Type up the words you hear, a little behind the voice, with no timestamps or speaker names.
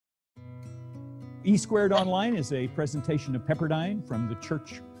eSquared Online is a presentation of Pepperdine from the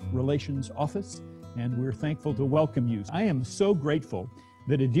Church Relations Office, and we're thankful to welcome you. I am so grateful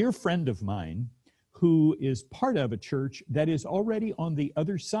that a dear friend of mine who is part of a church that is already on the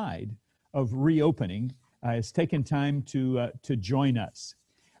other side of reopening has taken time to join us.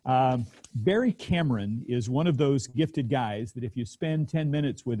 Barry Cameron is one of those gifted guys that if you spend 10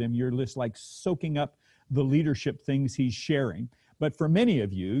 minutes with him, you're just like soaking up the leadership things he's sharing. But for many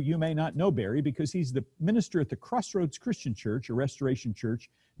of you, you may not know Barry because he's the minister at the Crossroads Christian Church, a restoration church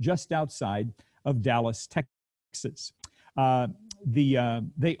just outside of Dallas, Texas.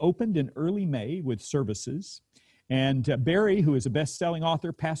 They opened in early May with services. And Barry, who is a best-selling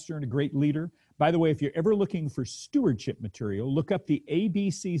author, pastor, and a great leader. By the way, if you're ever looking for stewardship material, look up the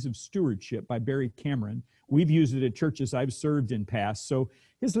ABCs of Stewardship by Barry Cameron. We've used it at churches I've served in past. So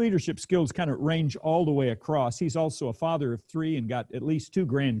his leadership skills kind of range all the way across. He's also a father of 3 and got at least 2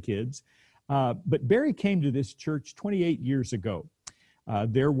 grandkids. But Barry came to this church 28 years ago.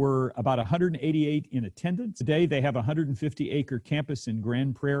 There were about 188 in attendance. Today, they have a 150-acre campus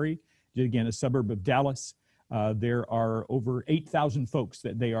in Prairie, again, a suburb of Dallas. There are over 8,000 folks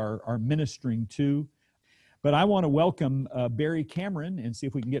that they are ministering to. But I want to welcome Barry Cameron and see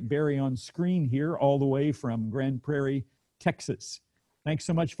if we can get Barry on screen here all the way from Grand Prairie, Texas. Thanks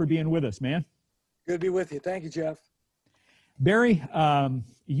so much for being with us, man. Good to be with you. Thank you, Jeff. Barry,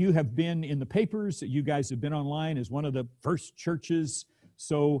 you have been in the papers. You guys have been online as one of the first churches.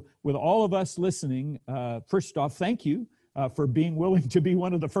 So with all of us listening, first off, thank you for being willing to be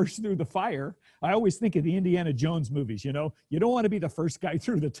one of the first through the fire. I always think of the Indiana Jones movies, you know. You don't want to be the first guy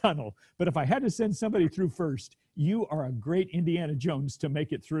through the tunnel. But if I had to send somebody through first, you are a great Indiana Jones to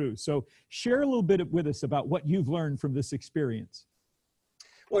make it through. So share a little bit with us about what you've learned from this experience.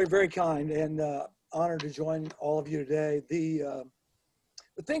 Well, you're very kind and honored to join all of you today. The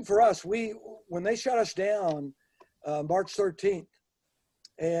thing for us, when they shut us down March 13th,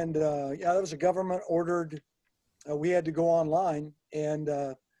 and that was a government ordered, we had to go online, and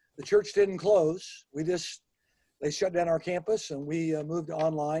the church didn't close. They shut down our campus and we moved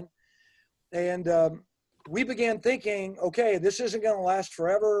online. And we began thinking, okay, this isn't going to last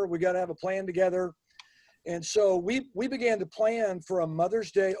forever. We got to have a plan together. And so we began to plan for a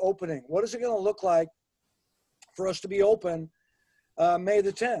Mother's Day opening. What is it going to look like for us to be open May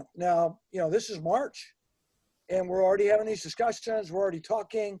the 10th? Now, this is March, and we're already having these discussions. We're already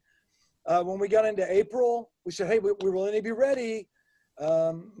talking. When we got into April, we said, hey, we really need to be ready.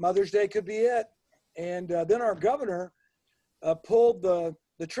 Mother's Day could be it. And then our governor pulled the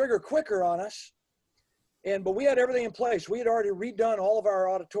trigger quicker on us. But we had everything in place. We had already redone all of our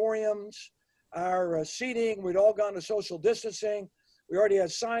auditoriums, our seating. We'd all gone to social distancing. We already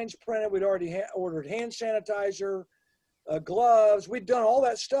had signs printed. We'd already ordered hand sanitizer, gloves. We'd done all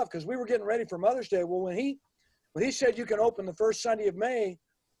that stuff because we were getting ready for Mother's Day. Well, when he said you can open the first Sunday of May,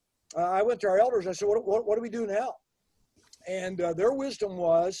 I went to our elders. I said, what do we do now? And their wisdom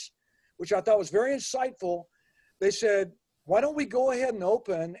was, which I thought was very insightful, they said, why don't we go ahead and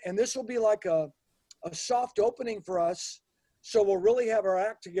open, and this will be like a soft opening for us, so we'll really have our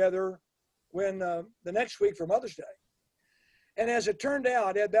act together when the next week for Mother's Day. And as it turned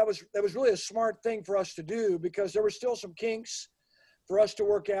out, Ed, that was really a smart thing for us to do because there were still some kinks for us to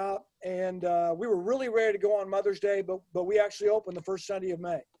work out, and we were really ready to go on Mother's Day, but we actually opened the first Sunday of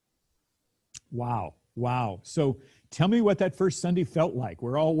May. Wow. So tell me what that first Sunday felt like.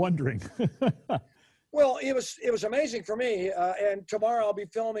 We're all wondering. Well, it was amazing for me. And tomorrow I'll be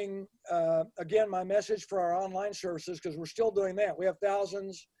filming, again, my message for our online services because we're still doing that. We have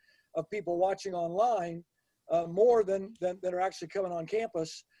thousands of people watching online, more than are actually coming on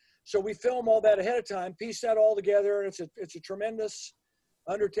campus. So we film all that ahead of time, piece that all together. And it's a tremendous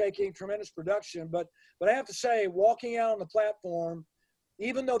undertaking, tremendous production. But I have to say, walking out on the platform,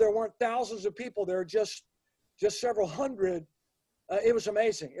 even though there weren't thousands of people there, just several hundred, it was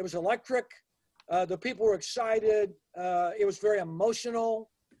amazing. It was electric. The people were excited. It was very emotional.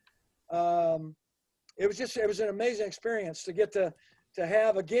 It was an amazing experience to get to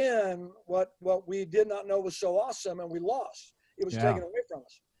have again what we did not know was so awesome, and we lost. It was taken away from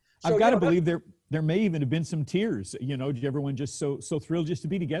us. So, I've got to believe there may even have been some tears. Everyone just so thrilled just to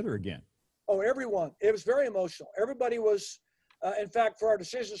be together again. Oh, everyone. It was very emotional. Everybody was. In fact, for our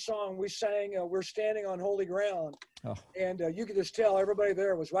decision song, we sang, we're standing on holy ground. Oh. And you could just tell everybody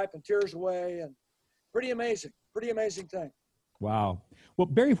there was wiping tears away, and pretty amazing thing. Wow. Well,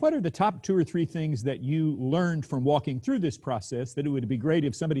 Barry, what are the top 2 or 3 things that you learned from walking through this process that it would be great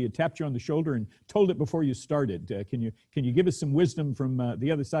if somebody had tapped you on the shoulder and told it before you started? Can you give us some wisdom from the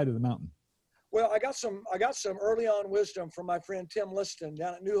other side of the mountain? Well, I got some early on wisdom from my friend Tim Liston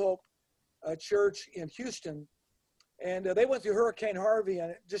down at New Hope church in Houston, and they went through Hurricane Harvey,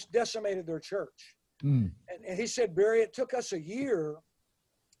 and it just decimated their church. And he said, Barry, it took us a year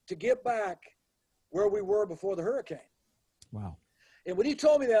to get back where we were before the hurricane. Wow. And when he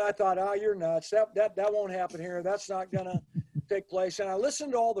told me that, I thought, oh, you're nuts. That won't happen here. That's not going to take place. And I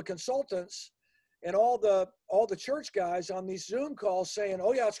listened to all the consultants and all the church guys on these Zoom calls saying,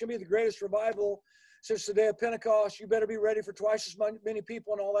 oh, yeah, it's going to be the greatest revival since the day of Pentecost. You better be ready for twice as many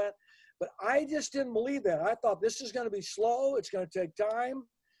people and all that. But I just didn't believe that. I thought this is going to be slow. It's going to take time.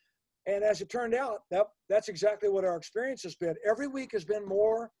 And as it turned out, that's exactly what our experience has been. Every week has been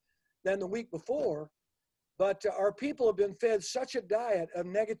more than the week before. But our people have been fed such a diet of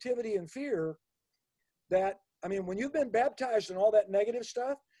negativity and fear that, I mean, when you've been baptized in all that negative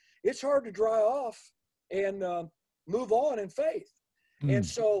stuff, it's hard to dry off and move on in faith. And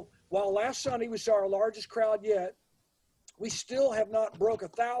so while last Sunday we saw our largest crowd yet, we still have not broke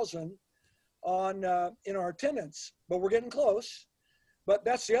 1,000 in our attendance, but we're getting close. But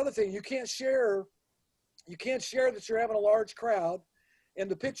that's the other thing. You can't share that you're having a large crowd. And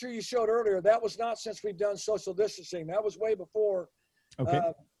the picture you showed earlier, that was not since we've done social distancing. That was way before. Okay.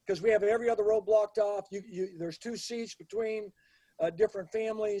 Because we have every other row blocked off. There's 2 seats between different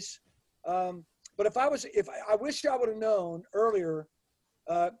families. But I wish I would have known earlier,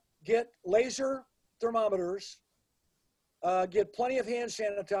 get laser thermometers, get plenty of hand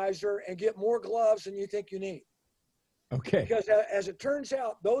sanitizer, and get more gloves than you think you need. Okay. Because as it turns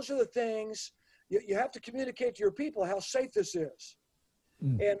out, those are the things you have to communicate to your people how safe this is.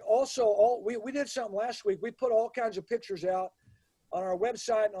 And also, we did something last week. We put all kinds of pictures out on our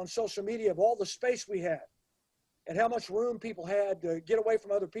website and on social media of all the space we had and how much room people had to get away from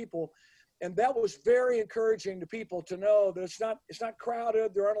other people. And that was very encouraging to people to know that it's not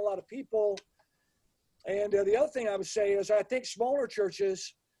crowded. There aren't a lot of people. And the other thing I would say is I think smaller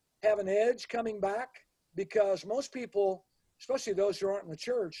churches have an edge coming back because most people, especially those who aren't in the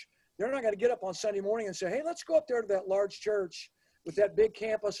church, they're not going to get up on Sunday morning and say, hey, let's go up there to that large church with that big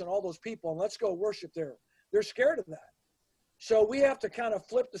campus and all those people, and let's go worship there. They're scared of that. So we have to kind of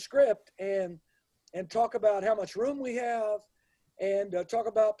flip the script and talk about how much room we have and talk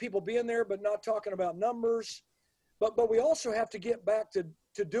about people being there, but not talking about numbers. But we also have to get back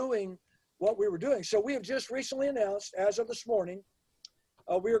to doing what we were doing. So we have just recently announced, as of this morning,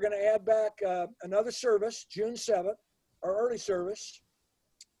 we are going to add back another service, June 7th, our early service,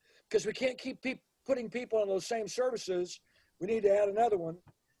 because we can't keep putting people in those same services. We need to add another one.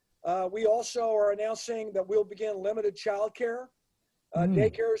 We also are announcing that we'll begin limited childcare.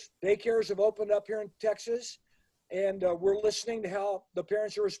 Daycares have opened up here in Texas, and we're listening to how the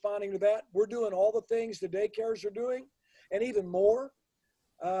parents are responding to that. We're doing all the things the daycares are doing, and even more.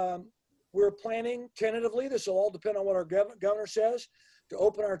 We're planning tentatively, this will all depend on what our governor says, to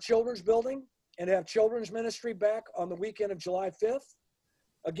open our children's building and have children's ministry back on the weekend of July 5th.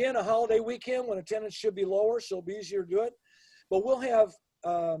 Again, a holiday weekend when attendance should be lower, so it'll be easier to do it. But we'll have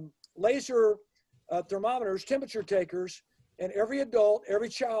laser thermometers, temperature takers, and every adult, every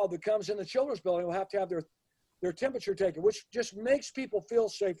child that comes in the children's building will have to have their temperature taken, which just makes people feel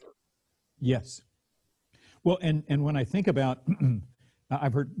safer. Yes. Well, and when I think about,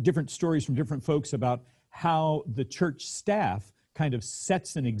 I've heard different stories from different folks about how the church staff kind of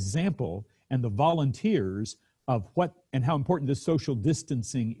sets an example and the volunteers of what and how important this social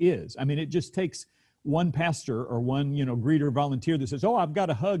distancing is. I mean, it just takes one pastor or one, greeter volunteer that says, oh, I've got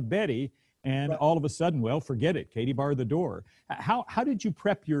to hug Betty. And all of a sudden, well, forget it. Katie barred the door. How did you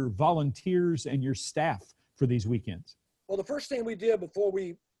prep your volunteers and your staff for these weekends? Well, the first thing we did before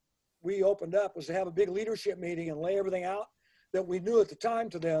we opened up was to have a big leadership meeting and lay everything out that we knew at the time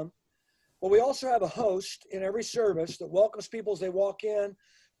to them. But we also have a host in every service that welcomes people as they walk in,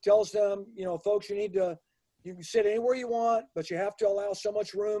 tells them, folks, you can sit anywhere you want, but you have to allow so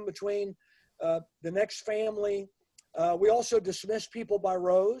much room between the next family. We also dismiss people by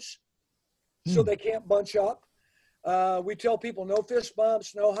rows so they can't bunch up. We tell people no fist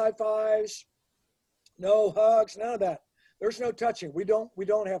bumps, no high fives, no hugs, none of that. There's no touching. We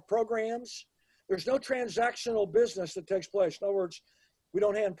don't have programs. There's no transactional business that takes place. In other words, we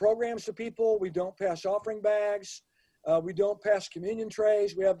don't hand programs to people. We don't pass offering bags. We don't pass communion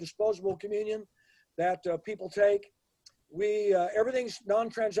trays. We have disposable communion that people take. Everything's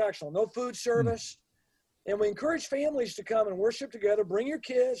non-transactional, no food service. And we encourage families to come and worship together. Bring your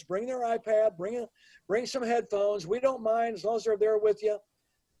kids, bring their iPad, bring some headphones. We don't mind as long as they're there with you.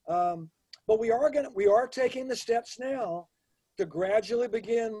 But we are taking the steps now to gradually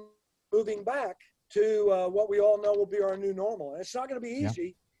begin moving back to what we all know will be our new normal. And it's not going to be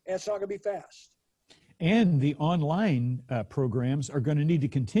easy, and it's not going to be fast. And the online programs are going to need to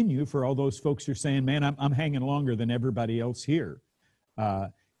continue for all those folks who are saying, man, I'm hanging longer than everybody else here.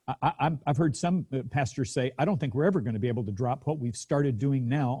 I've heard some pastors say, I don't think we're ever going to be able to drop what we've started doing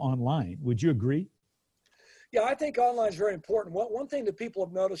now online. Would you agree? Yeah, I think online is very important. One thing that people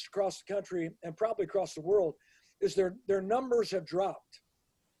have noticed across the country and probably across the world is their numbers have dropped.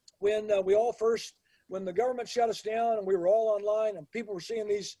 When when the government shut us down and we were all online and people were seeing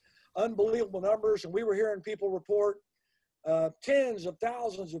these unbelievable numbers and we were hearing people report tens of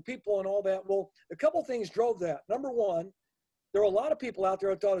thousands of people and all that. Well, a couple things drove that. Number one, there were a lot of people out there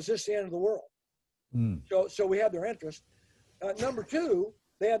who thought, is this the end of the world? So we had their interest. Number two,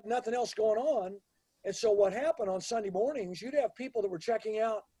 they had nothing else going on. And so what happened on Sunday mornings, you'd have people that were checking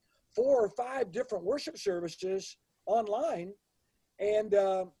out 4 or 5 different worship services online. And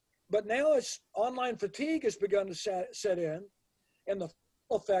but now it's online fatigue has begun to set in, and the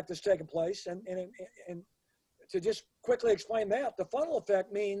funnel effect has taken place. And to just quickly explain that, the funnel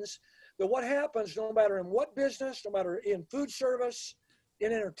effect means that what happens, no matter in what business, no matter in food service,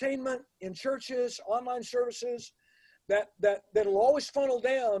 in entertainment, in churches, online services, that'll always funnel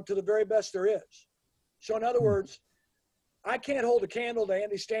down to the very best there is. So in other words, I can't hold a candle to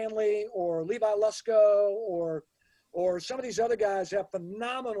Andy Stanley or Levi Lusko or some of these other guys have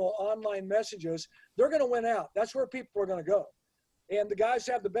phenomenal online messages. They're going to win out. That's where people are going to go. And the guys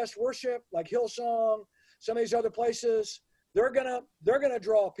have the best worship, like Hillsong, some of these other places. They're gonna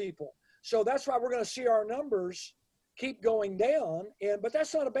draw people. So that's why we're going to see our numbers keep going down. But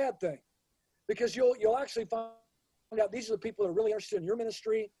that's not a bad thing, because you'll actually find out these are the people that are really interested in your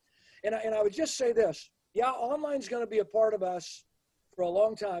ministry. And I would just say this, yeah, online's going to be a part of us for a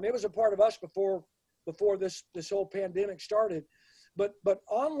long time. It was a part of us before this whole pandemic started. But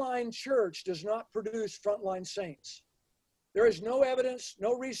online church does not produce frontline saints. There is no evidence,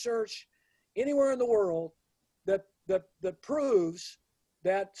 no research anywhere in the world that proves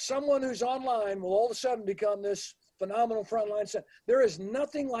that someone who's online will all of a sudden become this phenomenal frontline saint. There is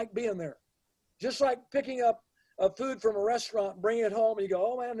nothing like being there. Just like picking up food from a restaurant, bringing it home, and you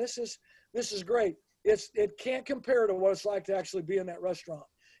go, oh man, this is great. It can't compare to what it's like to actually be in that restaurant.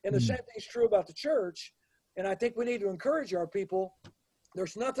 And the same thing's true about the church. And I think we need to encourage our people.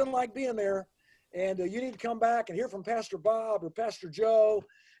 There's nothing like being there. And you need to come back and hear from Pastor Bob or Pastor Joe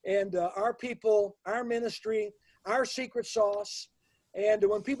and our people, our ministry, our secret sauce. And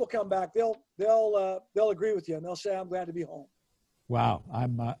when people come back, they'll agree with you and they'll say, I'm glad to be home. Wow,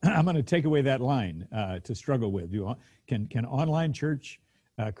 I'm going to take away that line to struggle with. Can online church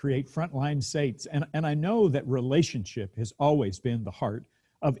create frontline saints? And I know that relationship has always been the heart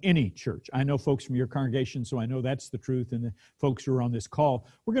of any church. I know folks from your congregation, so I know that's the truth, and the folks who are on this call.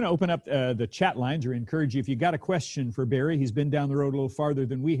 We're going to open up the chat lines or encourage you. If you got a question for Barry, he's been down the road a little farther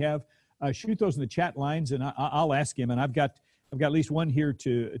than we have, shoot those in the chat lines, and I'll ask him. And I've got at least one here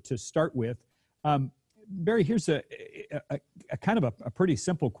to start with. Barry, here's a kind of a pretty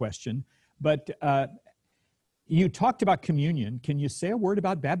simple question, but you talked about communion. Can you say a word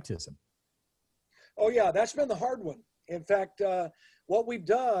about baptism? Oh, yeah, that's been the hard one. In fact, what we've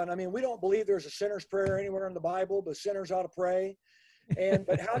done, I mean, we don't believe there's a sinner's prayer anywhere in the Bible, but sinners ought to pray.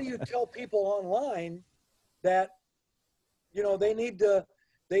 But how do you tell people online that, they need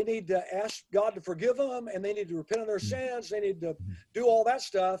to ask God to forgive them, and they need to repent of their sins, they need to do all that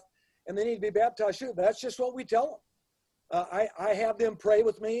stuff, and they need to be baptized too? But that's just what we tell them. I have them pray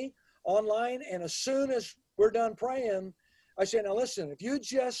with me online, and as soon as we're done praying, I say, now listen, if you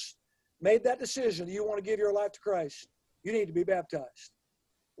just made that decision that you want to give your life to Christ, you need to be baptized.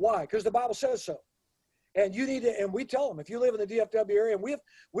 Why? Because the Bible says so. And you need to, and we tell them, if you live in the DFW area, and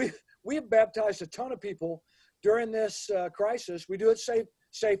we've baptized a ton of people during this crisis. We do it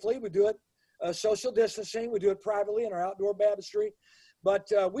safely. We do it social distancing. We do it privately in our outdoor baptistry.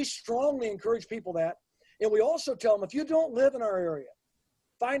 But we strongly encourage people that. And we also tell them, if you don't live in our area,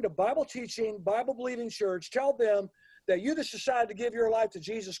 find a Bible teaching, Bible believing church. Tell them that you just decided to give your life to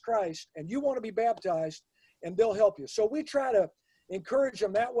Jesus Christ and you want to be baptized, and they'll help you. So we try to encourage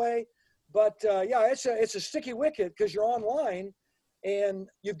them that way. But yeah, it's a sticky wicket because you're online, and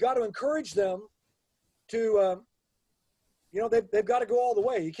you've got to encourage them to, they've got to go all the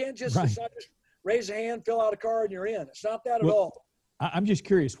way. You can't just, It's not just raise a hand, fill out a card, and you're in. It's not that at all. I'm just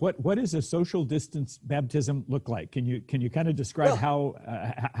curious, what does a social distance baptism look like? Can you kind of describe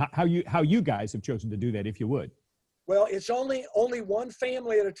how you guys have chosen to do that, if you would? Well, it's only one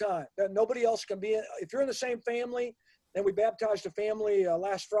family at a time. Nobody else can be in. If you're in the same family, and we baptized a family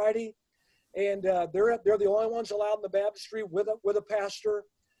last Friday, and they're the only ones allowed in the baptistry with a pastor.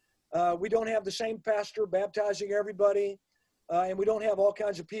 We don't have the same pastor baptizing everybody. and we don't have all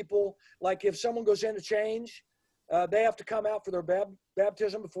kinds of people. Like if someone goes in to change, they have to come out for their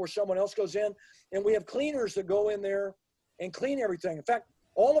baptism before someone else goes in. And we have cleaners that go in there and clean everything. In fact,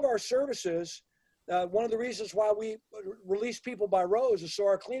 all of our services, one of the reasons why we release people by rows is so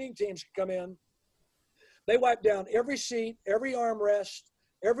our cleaning teams can come in. They wipe down every seat, every armrest,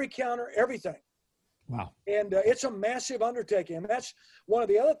 every counter, everything. Wow. And it's a massive undertaking. And that's one of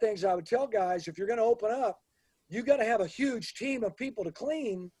the other things I would tell guys, if you're going to open up, you got to have a huge team of people to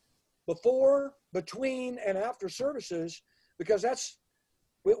clean before, between, and after services, because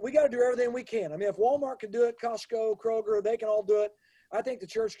we got to do everything we can. I mean, if Walmart can do it, Costco, Kroger, they can all do it. I think the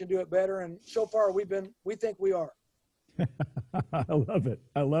church can do it better. And so far we think we are. I love it.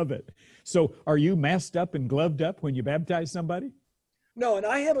 I love it. So are you masked up and gloved up when you baptize somebody? No, and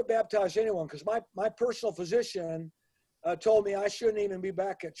I haven't baptized anyone because my personal physician told me I shouldn't even be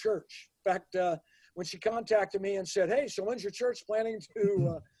back at church. In fact, when she contacted me and said, hey, so when's your church planning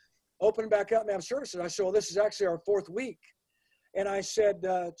to open back up and have services? I said, well, this is actually our 4th week. And I said,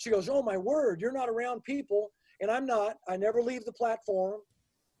 she goes, oh, my word, you're not around people. And I'm not. I never leave the platform.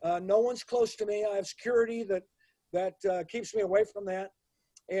 No one's close to me. I have security that keeps me away from that.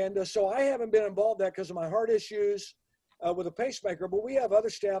 And so I haven't been involved in that because of my heart issues with a pacemaker. But we have other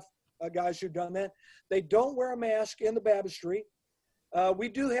staff guys who've done that. They don't wear a mask in the baptistry. We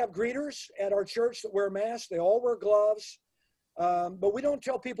do have greeters at our church that wear masks. They all wear gloves. But we don't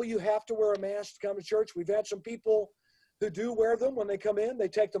tell people you have to wear a mask to come to church. We've had some people who do wear them when they come in. They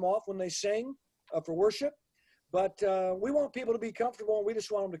take them off when they sing for worship. But we want people to be comfortable, and we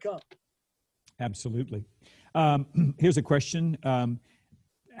just want them to come. Absolutely. Here's a question.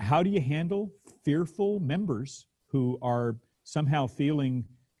 How do you handle fearful members who are somehow feeling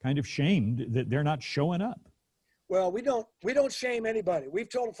kind of shamed that they're not showing up? Well, we don't shame anybody. We've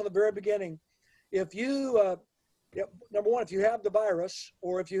told them from the very beginning, if you, number one, if you have the virus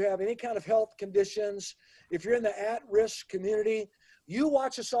or if you have any kind of health conditions, if you're in the at-risk community, you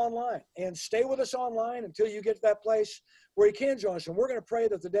watch us online and stay with us online until you get to that place where you can join us. And we're going to pray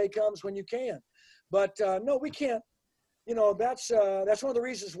that the day comes when you can. But no, we can't. You know, that's one of the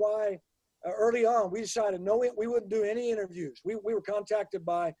reasons why early on we decided we wouldn't do any interviews. We were contacted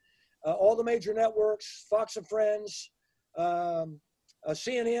by all the major networks, Fox and Friends,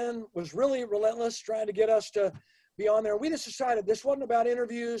 CNN was really relentless trying to get us to be on there. We just decided this wasn't about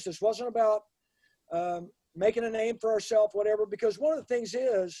interviews. This wasn't about making a name for ourselves, whatever, because one of the things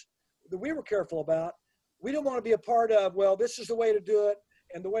is that we were careful about, we didn't want to be a part of, well, this is the way to do it,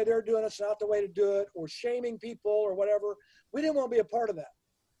 and the way they're doing it's not the way to do it, or shaming people or whatever. We didn't want to be a part of that.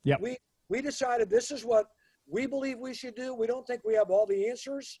 Yeah. We decided this is what we believe we should do. We don't think we have all the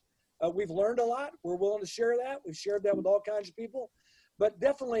answers. We've learned a lot. We're willing to share that. We've shared that with all kinds of people. But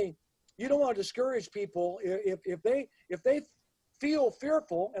definitely, you don't want to discourage people if they feel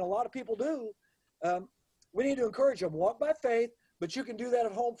fearful, and a lot of people do. We need to encourage them. Walk by faith, but you can do that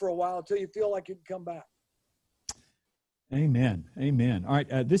at home for a while until you feel like you can come back. Amen. Amen. All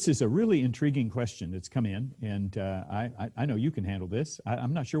right. This is a really intriguing question that's come in, and I know you can handle this.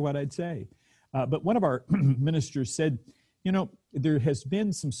 I'm not sure what I'd say. But one of our ministers said, you know, there has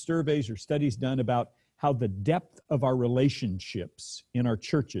been some surveys or studies done about how the depth of our relationships in our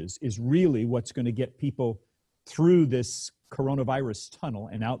churches is really what's going to get people through this coronavirus tunnel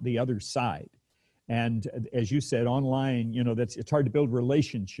and out the other side. And as you said, online, you know, it's hard to build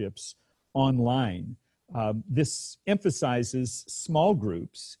relationships online. This emphasizes small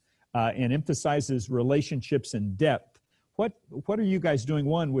groups and emphasizes relationships in depth. What are you guys doing,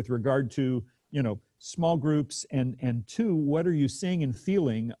 one, with regard to, you know, small groups, and two, what are you seeing and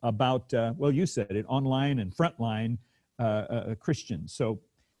feeling about, well, you said it, online and frontline Christians? So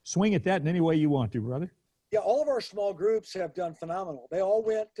swing at that in any way you want to, brother. Yeah, all of our small groups have done phenomenal. They all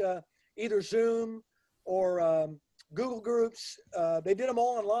went either Zoom or Google Groups. They did them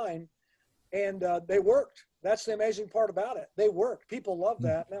all online, and they worked. That's the amazing part about it. They worked. People loved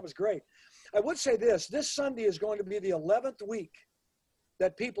that, and that was great. I would say this Sunday is going to be the 11th week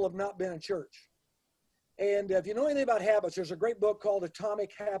that people have not been in church. And if you know anything about habits, there's a great book called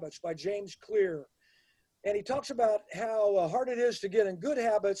Atomic Habits by James Clear. And he talks about how hard it is to get in good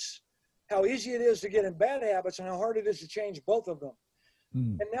habits, how easy it is to get in bad habits, and how hard it is to change both of them.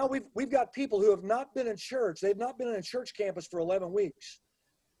 And now we've got people who have not been in church. They've not been in a church campus for 11 weeks.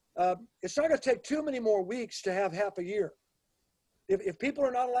 It's not going to take too many more weeks to have half a year. If people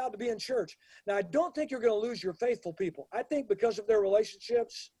are not allowed to be in church. Now, I don't think you're going to lose your faithful people. I think because of their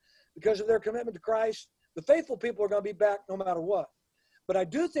relationships, because of their commitment to Christ, the faithful people are going to be back no matter what. But I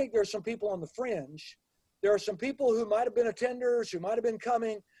do think there's some people on the fringe. There are some people who might have been attenders, who might have been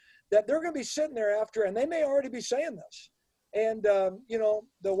coming, that they're going to be sitting there after, and they may already be saying this. And,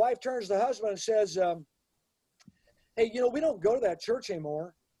 the wife turns to the husband and says, hey, we don't go to that church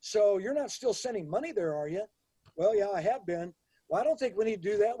anymore. So you're not still sending money there, are you? Well, yeah, I have been. Well, I don't think we need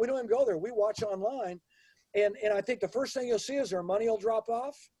to do that. We don't even go there. We watch online. And I think the first thing you'll see is their money will drop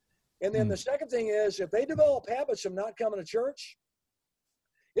off. And then the second thing is, if they develop habits of not coming to church,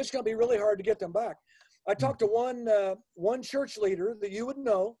 it's going to be really hard to get them back. I talked to one church leader that you would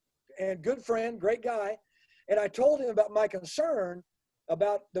know, and good friend, great guy. And I told him about my concern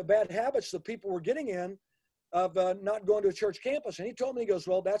about the bad habits that people were getting in of not going to a church campus. And he told me, he goes,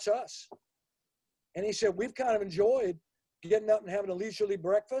 well, that's us. And he said, we've kind of enjoyed getting up and having a leisurely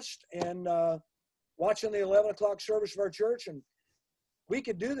breakfast and watching the 11 o'clock service of our church. And we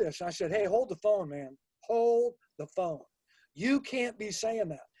could do this. And I said, hey, hold the phone, man. Hold the phone. You can't be saying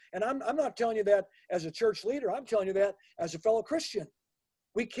that. And I'm not telling you that as a church leader. I'm telling you that as a fellow Christian.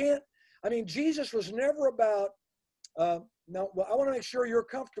 We can't. I mean, Jesus was never about, no, well, I want to make sure you're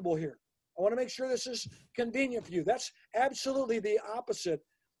comfortable here. I want to make sure this is convenient for you. That's absolutely the opposite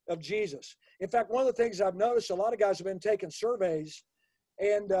of Jesus. In fact, one of the things I've noticed, a lot of guys have been taking surveys.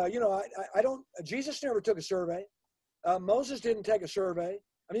 And, Jesus never took a survey. Moses didn't take a survey.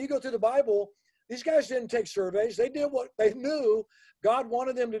 I mean, you go through the Bible, these guys didn't take surveys. They did what they knew God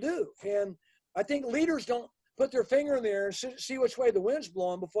wanted them to do. And I think leaders don't put their finger in the air and see which way the wind's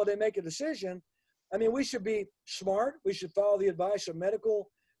blowing before they make a decision. I mean, we should be smart. We should follow the advice of medical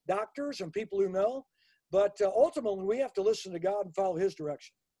doctors and people who know. But ultimately, we have to listen to God and follow his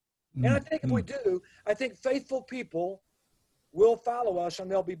direction. And I think if we do, I think faithful people will follow us and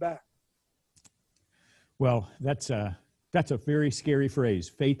they'll be back. Well, that's a very scary phrase,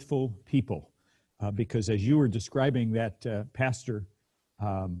 faithful people, because as you were describing that, Pastor,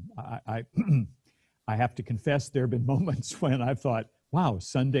 I have to confess there have been moments when I've thought, wow,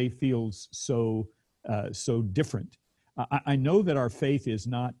 Sunday feels so different. I know that our faith is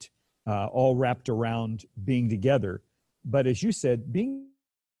not all wrapped around being together, but as you said, being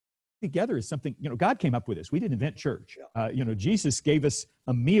together is something, God came up with this. We didn't invent church. Jesus gave us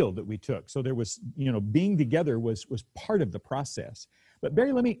a meal that we took. So there was, being together was part of the process. But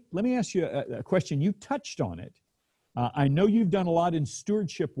Barry, let me ask you a question. You touched on it. I know you've done a lot in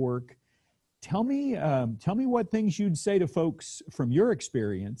stewardship work. Tell me what things you'd say to folks from your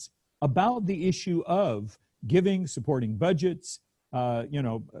experience about the issue of giving, supporting budgets. I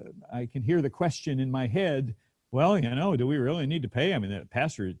can hear the question in my head, well, do we really need to pay? I mean, the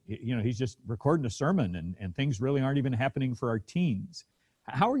pastor, he's just recording a sermon and things really aren't even happening for our teens.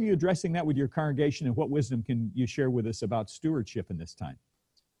 How are you addressing that with your congregation, and what wisdom can you share with us about stewardship in this time?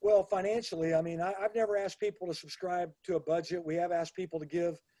 Well, financially, I mean, I've never asked people to subscribe to a budget. We have asked people to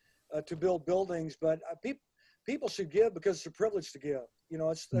give to build buildings, but people should give because it's a privilege to give.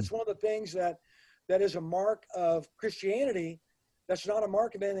 That's one of the things that is a mark of Christianity. That's not a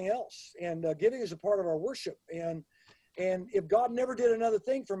mark of anything else. And giving is a part of our worship. And if God never did another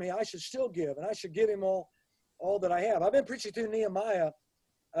thing for me, I should still give, and I should give him all that I have. I've been preaching through Nehemiah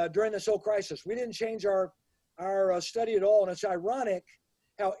during this whole crisis. We didn't change our study at all, and it's ironic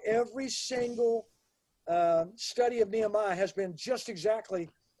how every single study of Nehemiah has been just exactly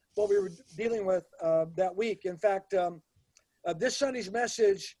what we were dealing with that week. In fact, this Sunday's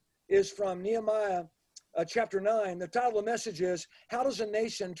message is from Nehemiah chapter 9. The title of the message is, How Does a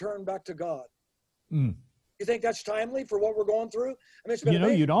Nation Turn Back to God? You think that's timely for what we're going through? I mean, it's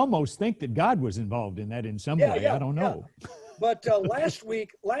been you'd almost think that God was involved in that in some way. I don't know. Yeah. But last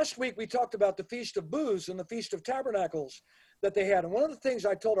week we talked about the Feast of Booths and the Feast of Tabernacles that they had. And one of the things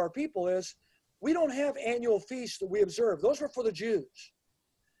I told our people is, we don't have annual feasts that we observe. Those were for the Jews.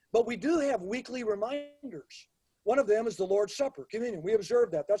 But we do have weekly reminders. One of them is the Lord's Supper, communion. We observe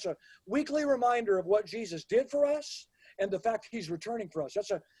that. That's a weekly reminder of what Jesus did for us and the fact he's returning for us.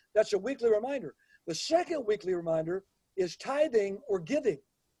 That's a weekly reminder. The second weekly reminder is tithing or giving.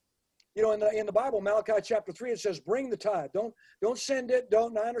 In the Bible, Malachi chapter 3, it says, bring the tithe. Don't send it. I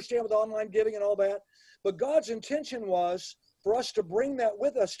understand with online giving and all that. But God's intention was for us to bring that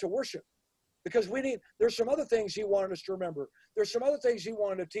with us to worship. Because there's some other things he wanted us to remember. There's some other things he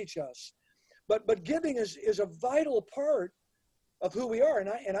wanted to teach us. But giving is a vital part of who we are.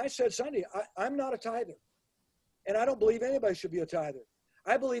 And I said Sunday, I'm not a tither. And I don't believe anybody should be a tither.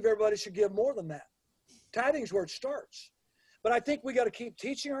 I believe everybody should give more than that. Tithing is where it starts. But I think we got to keep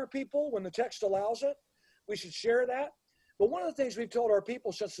teaching our people when the text allows it. We should share that. But one of the things we've told our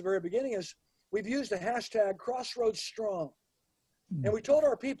people since the very beginning is we've used the hashtag Crossroads Strong. And we told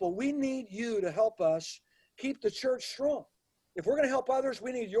our people, we need you to help us keep the church strong. If we're going to help others,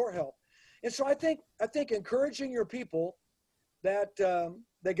 we need your help. And so I think encouraging your people that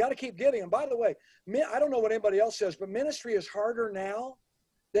they got to keep giving. And by the way, I don't know what anybody else says, but ministry is harder now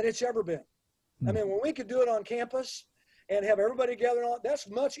than it's ever been. I mean, when we could do it on campus and have everybody together, that's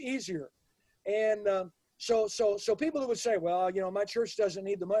much easier. And so people who would say, well, you know, my church doesn't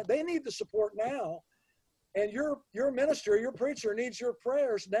need the money, they need the support now. And your minister, your preacher needs your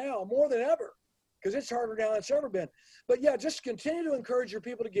prayers now more than ever, because it's harder now than it's ever been. But yeah, just continue to encourage your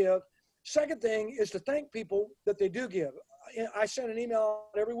people to give. Second thing is to thank people that they do give. I send an email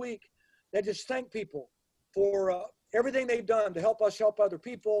out every week that just thank people for everything they've done to help us help other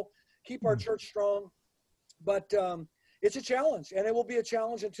people, keep our church strong. But it's a challenge, and it will be a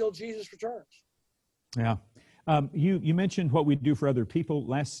challenge until Jesus returns. Yeah. You mentioned what we do for other people.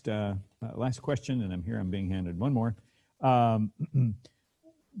 Last question, and I'm being handed one more.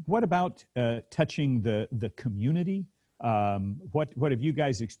 What about touching the community? What have you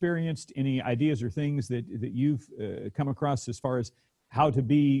guys experienced? Any ideas or things that you've come across as far as how to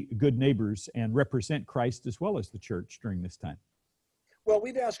be good neighbors and represent Christ as well as the church during this time? Well,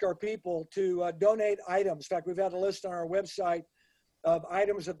 we've asked our people to donate items. In fact, we've had a list on our website of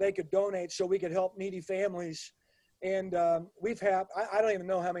items that they could donate so we could help needy families. And we've had, I don't even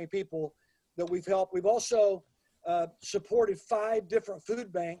know how many people that we've helped. We've also supported 5 different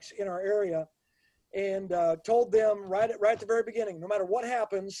food banks in our area and told them right at the very beginning, no matter what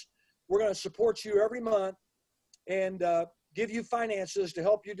happens, we're going to support you every month and give you finances to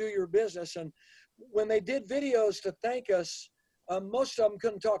help you do your business. And when they did videos to thank us, most of them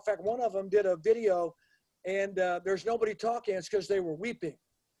couldn't talk. In fact, one of them did a video and there's nobody talking. It's because they were weeping.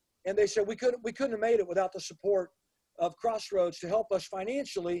 And they said, we couldn't have made it without the support of Crossroads to help us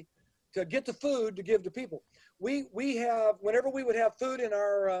financially to get the food to give to people. We have, whenever we would have food in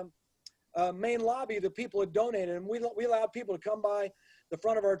our main lobby, the people had donated, and we allowed people to come by the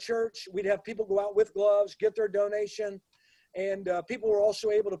front of our church. We'd have people go out with gloves, get their donation, and people were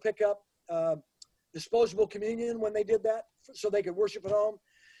also able to pick up disposable communion when they did that, so they could worship at home.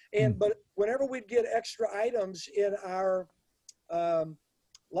 And but whenever we'd get extra items in our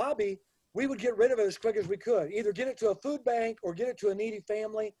lobby, we would get rid of it as quick as we could, either get it to a food bank or get it to a needy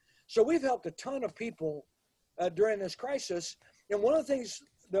family. So we've helped a ton of people during this crisis. And one of the things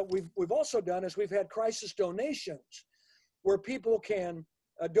that we've also done is we've had crisis donations where people can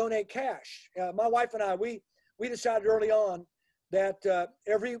donate cash. My wife and I, we decided early on that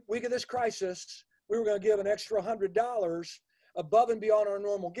every week of this crisis, we were going to give an extra $100 above and beyond our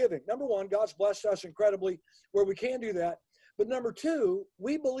normal giving. Number one, God's blessed us incredibly where we can do that. But number two,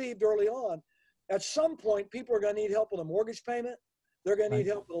 we believed early on, at some point, people are going to need help with a mortgage payment. They're going to need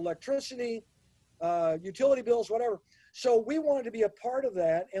help with electricity, utility bills, whatever. So we wanted to be a part of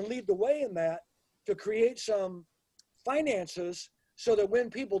that and lead the way in that to create some finances so that when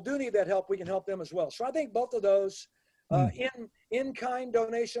people do need that help, we can help them as well. So I think both of those in-kind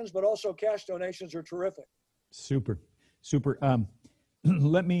donations, but also cash donations are terrific. Super.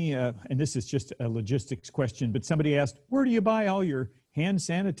 Let me, and this is just a logistics question, but somebody asked, where do you buy all your hand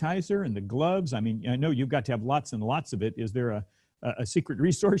sanitizer and the gloves? I mean, I know you've got to have lots and lots of it. Is there a secret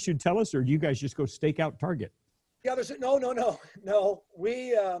resource you'd tell us, or do you guys just go stake out Target? Yeah, no.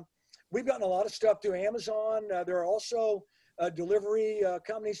 We've gotten a lot of stuff through Amazon. There are also delivery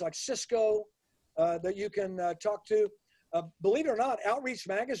companies like Cisco that you can talk to. Believe it or not, Outreach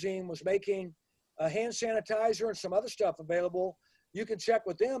Magazine was making hand sanitizer and some other stuff available. You can check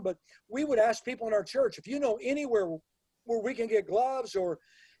with them, but we would ask people in our church, if you know anywhere where we can get gloves or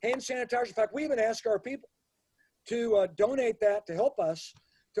hand sanitizer. In fact, we even ask our people to donate that to help us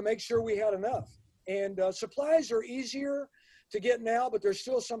to make sure we had enough. And supplies are easier to get now, but there's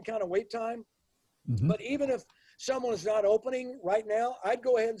still some kind of wait time. But even if someone is not opening right now, I'd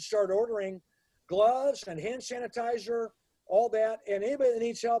go ahead and start ordering gloves and hand sanitizer, all that. And anybody that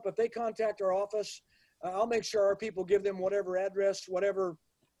needs help, if they contact our office, I'll make sure our people give them whatever address, whatever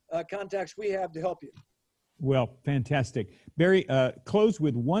contacts we have to help you. Well, fantastic. Barry, close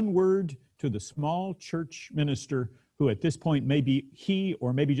with one word to the small church minister who at this point maybe he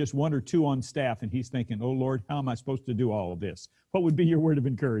or maybe just one or two on staff, and he's thinking, oh, Lord, how am I supposed to do all of this? What would be your word of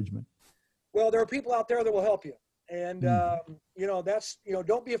encouragement? Well, there are people out there that will help you. And,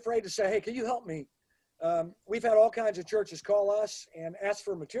 don't be afraid to say, hey, can you help me? We've had all kinds of churches call us and ask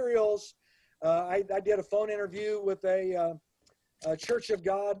for materials. I did a phone interview with a Church of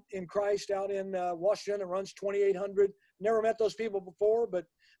God in Christ out in Washington that runs 2,800. Never met those people before, but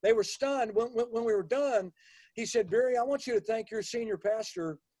they were stunned. When we were done, he said, Barry, I want you to thank your senior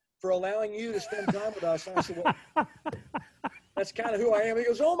pastor for allowing you to spend time with us. And I said, well, that's kind of who I am. He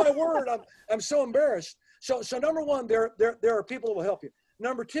goes, oh, my word, I'm so embarrassed. So number one, there are people who will help you.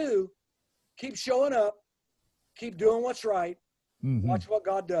 Number two, keep showing up, keep doing what's right, Watch what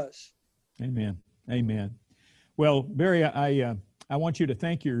God does. Amen. Amen. Well, Barry, I want you to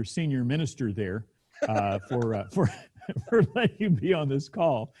thank your senior minister there for for letting you be on this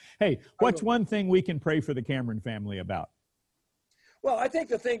call. Hey, what's one thing we can pray for the Cameron family about? Well, I think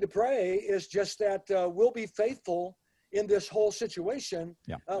the thing to pray is just that we'll be faithful in this whole situation.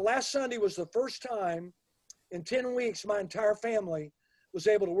 Yeah. Last Sunday was the first time in 10 weeks my entire family was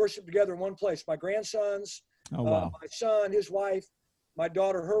able to worship together in one place. My grandsons, my son, his wife, my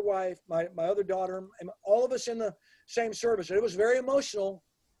daughter, her wife, my other daughter, and all of us in the same service. And it was very emotional,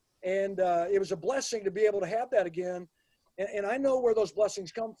 and it was a blessing to be able to have that again. And I know where those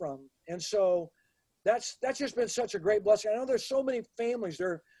blessings come from. And so that's just been such a great blessing. I know there's so many families.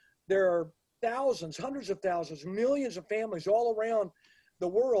 There are thousands, hundreds of thousands, millions of families all around the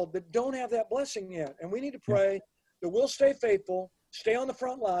world that don't have that blessing yet. And we need to pray that we'll stay faithful, stay on the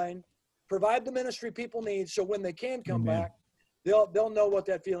front line, provide the ministry people need, so when they can come back, they'll know what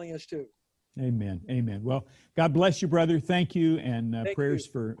that feeling is too. Amen. Amen. Well, God bless you, brother. Thank you, and prayers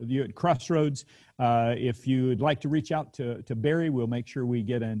for you at Crossroads. If you'd like to reach out to Barry, we'll make sure we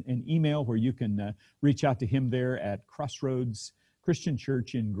get an email where you can reach out to him there at Crossroads Christian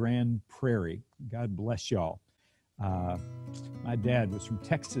Church in Grand Prairie. God bless y'all. My dad was from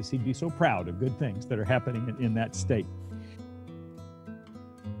Texas. He'd be so proud of good things that are happening in that state.